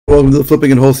Welcome to the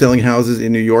Flipping and Wholesaling Houses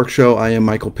in New York show. I am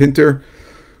Michael Pinter,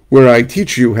 where I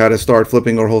teach you how to start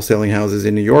flipping or wholesaling houses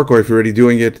in New York, or if you're already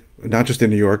doing it, not just in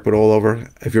New York, but all over.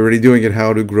 If you're already doing it,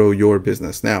 how to grow your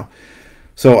business. Now,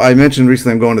 so I mentioned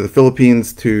recently I'm going to the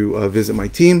Philippines to visit my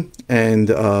team, and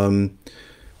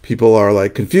people are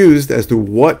like confused as to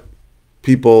what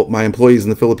my employees in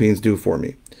the Philippines do for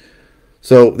me.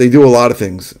 So they do a lot of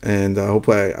things, and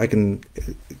hopefully I can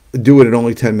do it in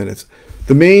only 10 minutes.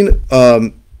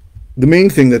 The main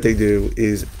thing that they do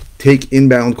is take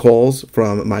inbound calls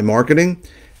from my marketing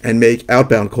and make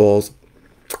outbound calls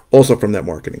also from that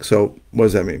marketing. So what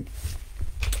does that mean?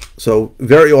 So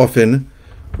very often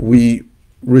we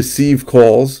receive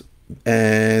calls,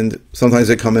 and sometimes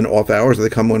they come in off hours, or they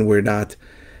come when we're not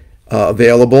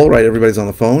available, right? Everybody's on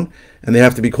the phone, and they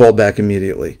have to be called back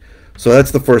immediately. So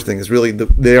that's the first thing, is really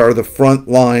they are the front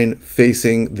line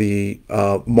facing the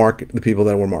the people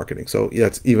that we're marketing. So yeah,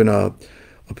 it's even a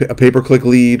pay-per-click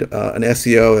lead, an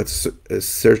SEO, that's a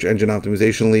search engine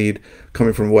optimization lead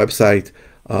coming from a website,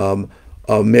 a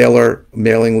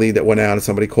mailing lead that went out and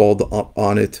somebody called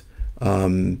on it,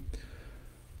 a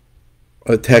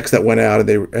text that went out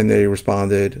and they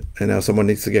responded, and now someone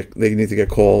need to get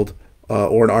called,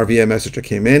 or an RVM message that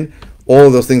came in. All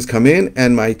of those things come in,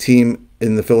 and my team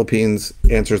in the Philippines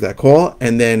answers that call,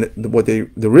 and then the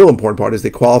real important part is they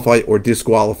qualify or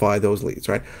disqualify those leads,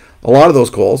 right? A lot of those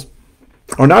calls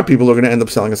are not people who are going to end up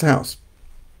selling us a house.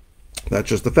 That's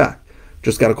just the fact.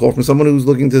 Just got a call from someone who's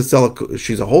looking to sell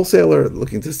she's a wholesaler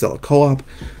looking to sell a co-op.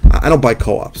 I don't buy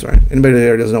co-ops, right? Anybody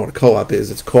there doesn't know what a co-op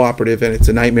is. It's cooperative, and it's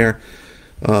a nightmare.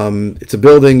 It's a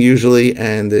building usually,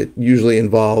 and it usually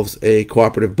involves a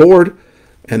cooperative board,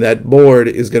 and that board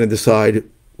is going to decide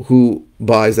who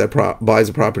buys a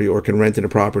property or can rent in a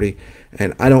property.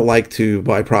 And I don't like to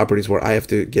buy properties where I have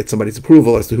to get somebody's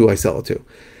approval as to who I sell it to.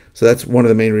 So that's one of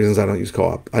the main reasons I don't use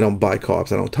co-op. I don't buy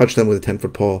co-ops. I don't touch them with a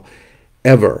 10-foot pole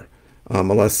ever,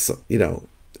 unless, there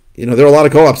are a lot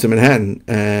of co-ops in Manhattan,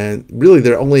 and really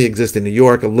they only exist in New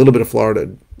York, a little bit of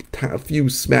Florida, a few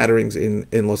smatterings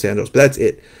in Los Angeles, but that's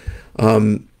it.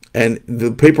 And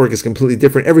the paperwork is completely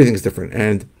different. Everything's different,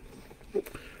 and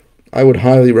I would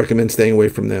highly recommend staying away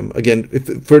from them. Again,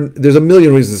 there's a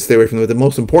million reasons to stay away from them, but the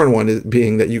most important one is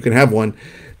being that you can have one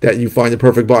that you find the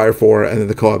perfect buyer for, and then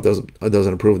the co-op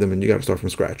doesn't approve them, and you got to start from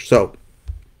scratch. So,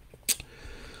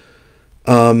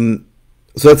 so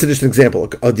that's just an example.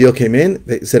 A deal came in.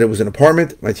 They said it was an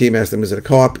apartment. My team asked them, "Is it a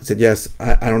co-op?" I said, "Yes."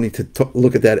 I don't need to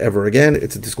look at that ever again.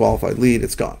 It's a disqualified lead.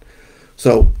 It's gone.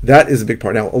 So that is a big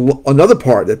part. Now, another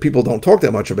part that people don't talk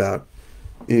that much about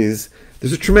is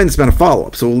there's a tremendous amount of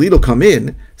follow-up. So a lead will come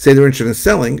in, say they're interested in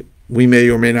selling. We may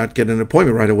or may not get an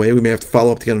appointment right away. We may have to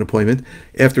follow up to get an appointment.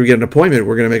 After we get an appointment,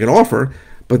 we're going to make an offer,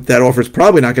 but that offer is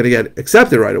probably not going to get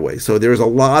accepted right away. So there's a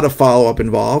lot of follow-up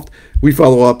involved. We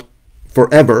follow up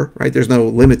forever, right? There's no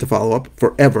limit to follow-up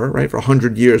forever, right? For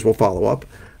 100 years, we'll follow up,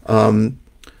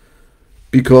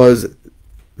 because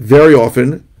very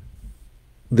often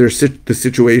the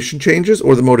situation changes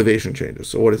or the motivation changes.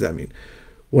 So what does that mean?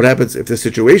 What happens if the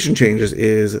situation changes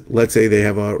is, let's say they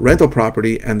have a rental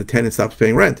property and the tenant stops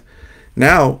paying rent.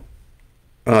 Now,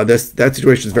 that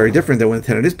situation is very different than when the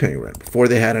tenant is paying rent. Before,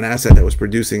 they had an asset that was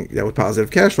producing, that was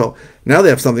positive cash flow. Now they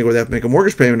have something where they have to make a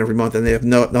mortgage payment every month, and they have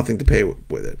nothing to pay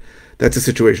with it. That's a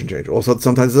situation change. Also,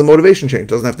 sometimes it's a motivation change. It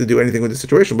doesn't have to do anything with the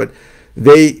situation, but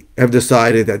they have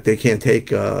decided that they can't take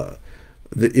the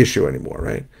issue anymore,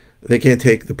 right? They can't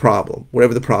take the problem,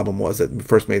 whatever the problem was that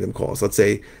first made them calls. Let's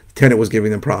say the tenant was giving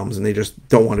them problems, and they just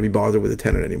don't want to be bothered with the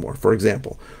tenant anymore, for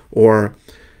example. Or,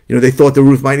 they thought the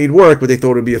roof might need work, but they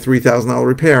thought it would be a $3,000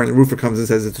 repair, and the roofer comes and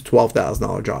says it's a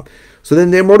 $12,000 job. So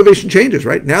then their motivation changes,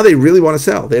 right? Now they really want to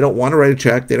sell. They don't want to write a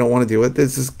check. They don't want to do it.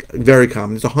 This is very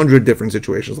common. There's 100 different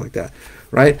situations like that,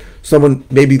 right? Someone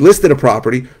maybe listed a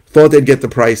property, thought they'd get the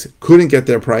price, couldn't get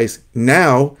their price.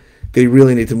 Now they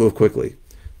really need to move quickly.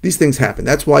 These things happen.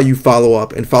 That's why you follow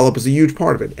up, and follow up is a huge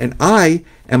part of it. And I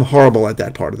am horrible at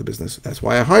that part of the business. That's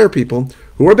why I hire people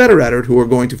who are better at it, who are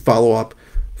going to follow up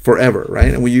forever,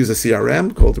 right? And we use a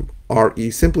CRM called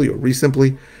Simply or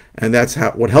Resimply, and that's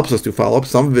what helps us to follow up.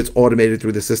 Some of it's automated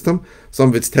through the system. Some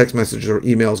of it's text messages or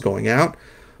emails going out.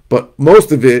 But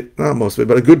most of it, not most of it,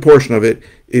 but a good portion of it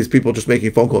is people just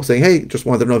making phone calls saying, "Hey, just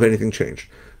wanted to know if anything changed."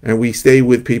 And we stay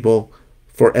with people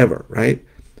forever, right?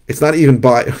 It's not even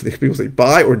buy. People say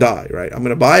buy or die, right? I'm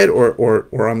going to buy it, or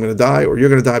I'm going to die, or you're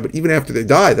going to die. But even after they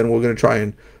die, then we're going to try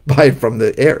and buy it from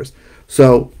the heirs.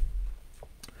 So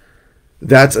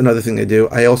that's another thing they do.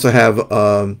 I also have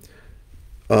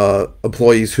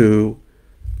employees who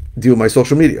do my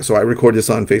social media. So I record this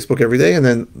on Facebook every day, and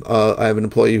then I have an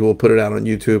employee who will put it out on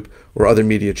YouTube or other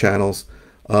media channels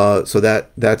So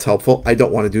that's helpful. I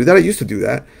don't want to do that. I used to do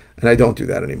that, and I don't do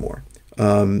that anymore.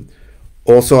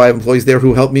 Also, I have employees there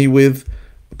who help me with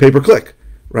pay-per-click,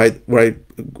 right?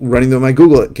 Running them my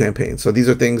Google campaign. So these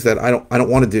are things that I don't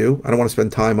want to do. I don't want to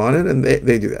spend time on it, and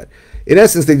they do that. In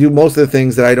essence, they do most of the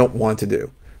things that I don't want to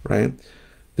do, right?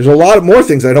 There's a lot of more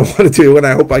things I don't want to do, and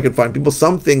I hope I can find people.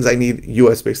 Some things I need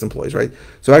U.S.-based employees, right?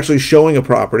 So actually showing a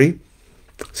property,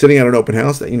 sitting at an open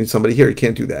house, that you need somebody here. You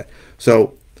can't do that.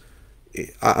 So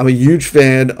I'm a huge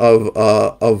fan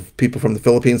of people from the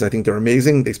Philippines. I think they're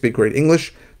amazing. They speak great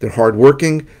English. They're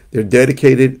hardworking. They're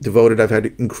dedicated, devoted. I've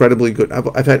had incredibly good.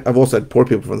 I've also had poor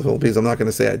people from the Philippines. I'm not going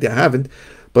to say I haven't,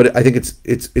 but I think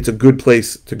it's a good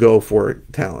place to go for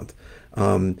talent.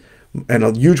 And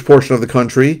a huge portion of the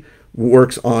country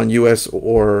works on U.S.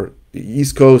 or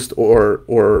East Coast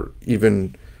or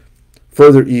even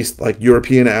further east, like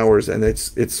European hours, and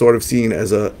it's sort of seen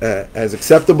as as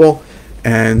acceptable.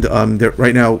 And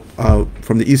right now,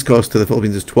 from the East Coast to the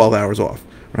Philippines is 12 hours off.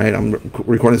 Right, I'm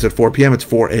recording this at 4 p.m. It's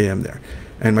 4 a.m. there,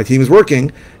 and my team is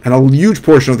working, and a huge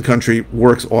portion of the country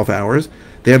works off hours.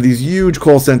 They have these huge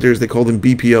call centers. They call them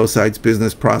BPO sites,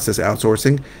 business process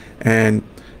outsourcing, and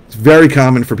it's very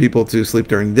common for people to sleep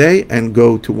during the day and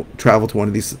travel to one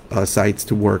of these sites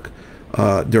to work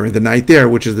during the night there,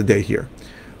 which is the day here.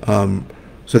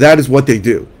 So that is what they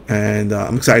do, and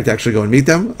I'm excited to actually go and meet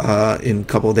them in a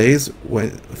couple of days.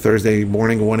 Thursday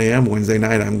morning, 1 a.m. Wednesday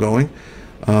night, I'm going.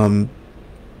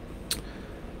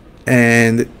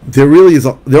 And there really is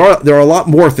there are a lot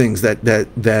more things that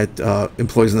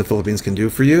employees in the Philippines can do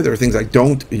for you. There are things I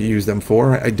don't use them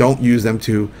for. I don't use them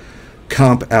to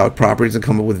comp out properties and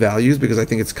come up with values because I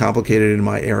think it's complicated in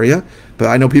my area. But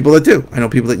I know people that do. I know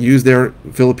people that use their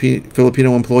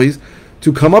Filipino employees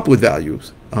to come up with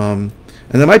values. And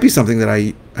that might be something that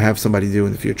I have somebody do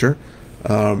in the future,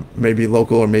 maybe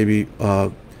local or maybe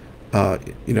out of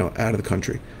the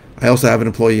country. I also have an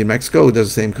employee in Mexico who does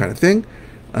the same kind of thing.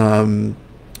 Also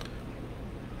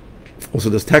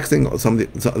does texting. Some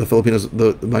of the Filipinos,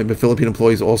 my Philippine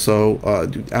employees also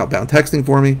do outbound texting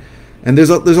for me, and there's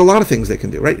a lot of things they can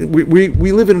do. Right,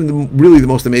 we live in really the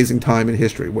most amazing time in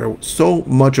history where so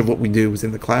much of what we do is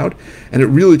in the cloud, and it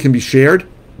really can be shared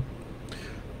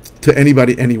to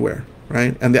anybody anywhere.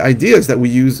 Right, and the idea is that we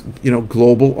use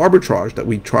global arbitrage, that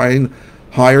we try and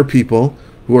hire people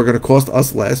who are going to cost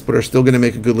us less but are still going to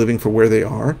make a good living for where they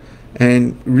are.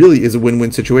 And really is a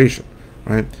win-win situation,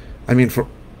 right? I mean,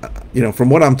 from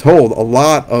what I'm told, a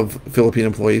lot of Philippine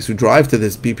employees who drive to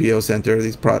this BPO center,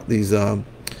 these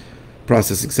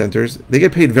processing centers, they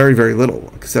get paid very, very little,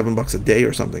 like $7 a day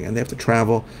or something, and they have to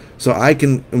travel. So I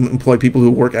can employ people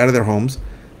who work out of their homes,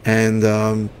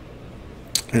 and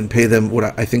pay them what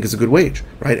I think is a good wage,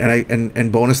 right?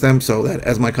 And bonus them so that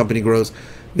as my company grows,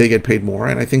 they get paid more.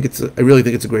 And I really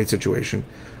think it's a great situation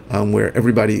where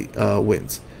everybody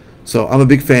wins. So I'm a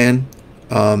big fan.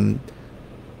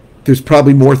 There's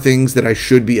probably more things that I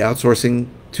should be outsourcing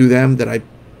to them that I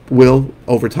will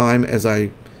over time as I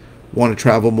want to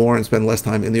travel more and spend less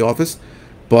time in the office.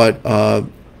 But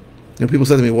people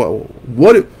say to me,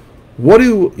 what do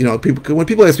people, when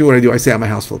people ask me what I do, I say I'm a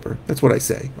house flipper. That's what I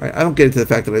say, right? I don't get into the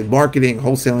fact that I'm marketing,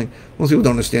 wholesaling. Most people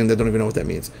don't understand that, don't even know what that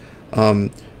means.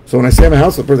 So when I say I'm a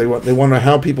house flipper, they want to know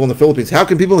how people in the Philippines, how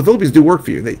can people in the Philippines do work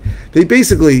for you? They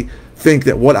basically think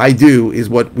that what I do is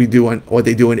what they do in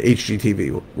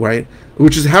HGTV, right?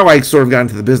 Which is how I sort of got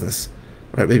into the business,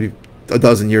 right? Maybe a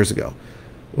dozen years ago,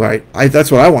 right? That's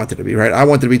what I wanted to be, right? I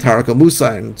wanted to be Tarek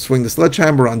Musa and swing the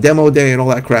sledgehammer on demo day and all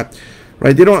that crap,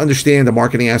 right? They don't understand the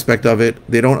marketing aspect of it.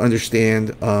 They don't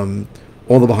understand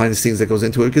all the behind the scenes that goes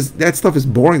into it, because that stuff is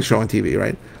boring to show on TV,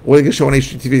 right? Or they can show on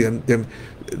HGTV them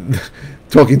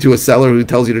talking to a seller who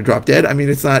tells you to drop dead. I mean,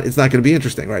 it's not going to be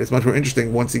interesting, right? It's much more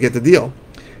interesting once you get the deal,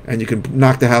 and you can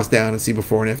knock the house down and see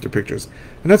before and after pictures,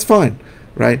 and that's fine,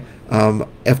 right?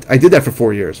 I did that for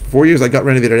 4 years. For 4 years, I got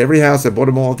renovated every house. I bought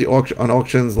them all at on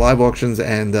auctions, live auctions,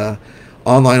 and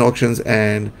online auctions,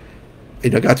 and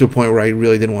got to a point where I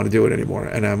really didn't want to do it anymore.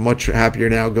 And I'm much happier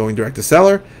now going direct to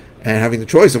seller and having the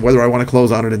choice of whether I want to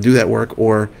close on it and do that work,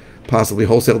 or possibly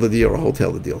wholesale the deal or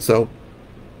wholesale the deal. So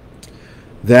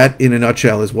that, in a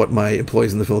nutshell, is what my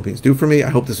employees in the Philippines do for me. I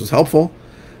hope this was helpful.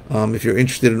 If you're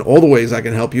interested in all the ways I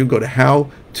can help you, go to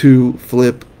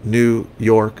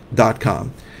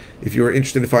howtoflipnewyork.com. If you're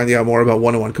interested in finding out more about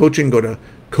one-on-one coaching, go to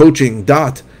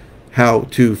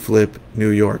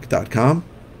coaching.howtoflipnewyork.com.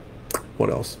 What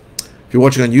else? If you're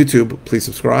watching on YouTube, please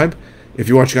subscribe. If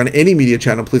you're watching on any media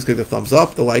channel, please click the thumbs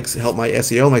up. The likes help my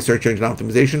SEO, my search engine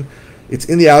optimization. It's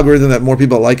in the algorithm that more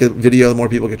people like a video, the more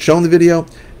people get shown the video,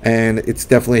 and it's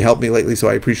definitely helped me lately, so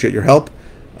I appreciate your help.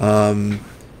 I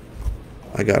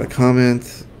got a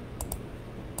comment.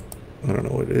 I don't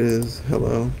know what it is.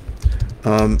 Hello.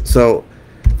 So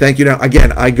thank you. Now,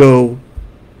 again, I go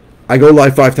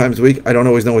live 5 times a week. I don't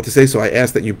always know what to say, so I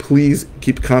ask that you please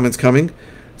keep comments coming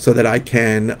so that I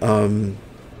can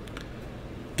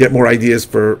get more ideas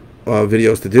for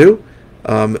videos to do.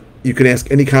 You can ask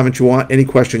any comment you want, any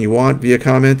question you want via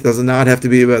comment. It does not have to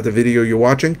be about the video you're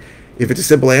watching. If it's a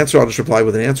simple answer, I'll just reply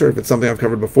with an answer. If it's something I've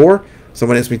covered before,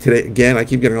 someone asked me today, again, I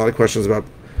keep getting a lot of questions about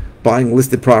buying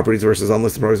listed properties versus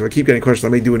unlisted properties. If I keep getting questions, I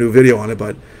may do a new video on it,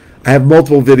 but I have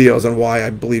multiple videos on why I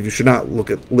believe you should not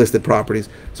look at listed properties.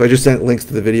 So I just sent links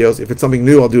to the videos. If it's something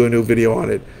new, I'll do a new video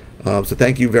on it. So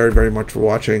thank you very, very much for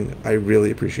watching. I really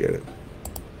appreciate it.